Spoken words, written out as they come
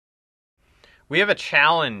We have a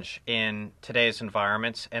challenge in today's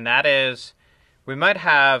environments, and that is we might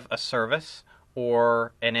have a service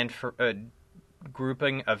or a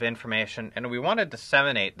grouping of information, and we want to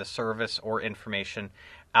disseminate the service or information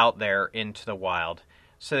out there into the wild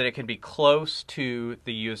so that it can be close to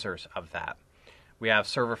the users of that. We have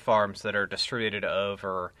server farms that are distributed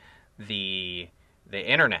over the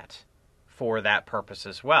internet for that purpose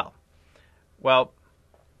as well. Well,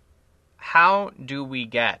 how do we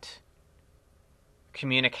get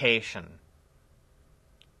communication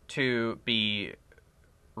to be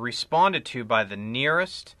responded to by the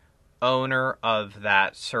nearest owner of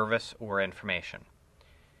that service or information?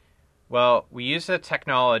 Well, we use a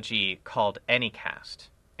technology called Anycast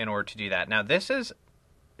in order to do that. Now, this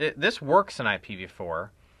works in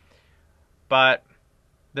IPv4, but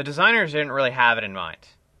the designers didn't really have it in mind.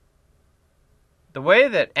 The way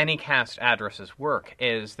that Anycast addresses work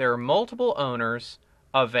is there are multiple owners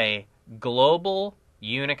of a global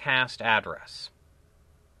unicast address.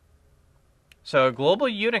 So a global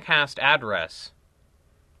unicast address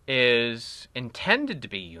is intended to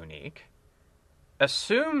be unique,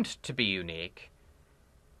 assumed to be unique,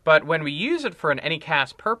 but when we use it for an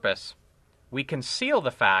Anycast purpose, we conceal the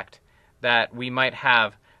fact that we might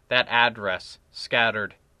have that address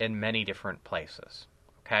scattered in many different places.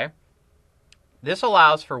 Okay? This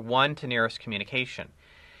allows for one-to-nearest communication.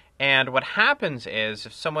 And what happens is,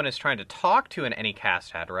 if someone is trying to talk to an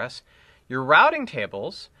Anycast address, your routing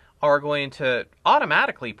tables are going to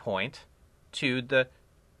automatically point to the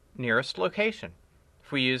nearest location.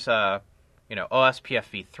 If we use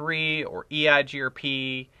OSPF-v3 or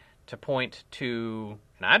EIGRP to point to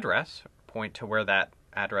an address, point to where that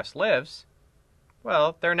address lives,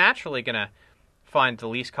 well, they're naturally going to find the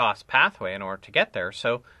least cost pathway in order to get there.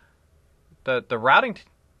 So the routing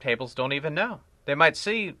tables don't even know. They might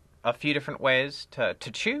see a few different ways to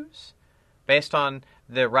choose based on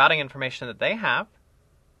the routing information that they have,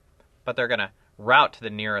 but they're going to route to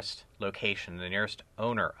the nearest location, the nearest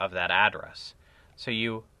owner of that address. So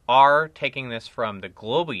you are taking this from the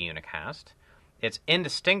global unicast. It's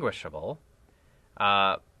indistinguishable,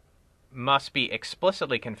 must be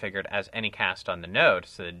explicitly configured as Anycast on the node,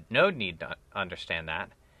 so the node need to understand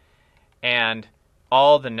that. And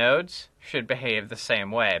all the nodes should behave the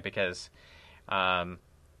same way because, I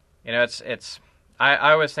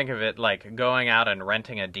always think of it like going out and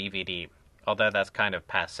renting a DVD, although that's kind of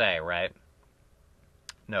passé, right?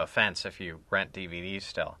 No offense if you rent DVDs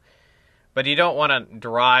still. But you don't want to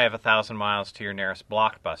drive 1,000 miles to your nearest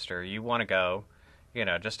Blockbuster. You want to go,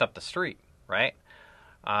 just up the street, right?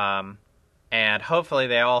 And hopefully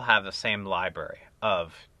they all have the same library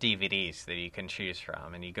of DVDs that you can choose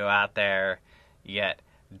from. And you go out there, you get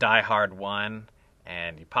Die Hard 1,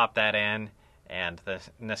 and you pop that in, and the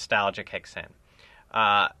nostalgia kicks in.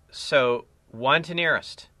 So one to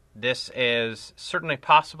nearest. This is certainly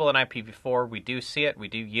possible in IPv4. We do see it. We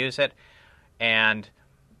do use it. And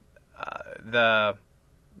the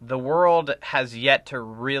world has yet to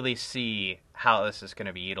really see how this is going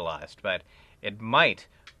to be utilized. But it might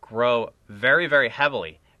grow very, very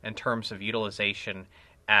heavily in terms of utilization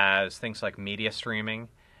as things like media streaming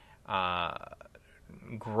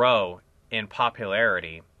grow in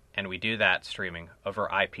popularity. And we do that streaming over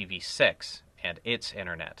IPv6 and its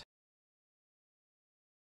internet.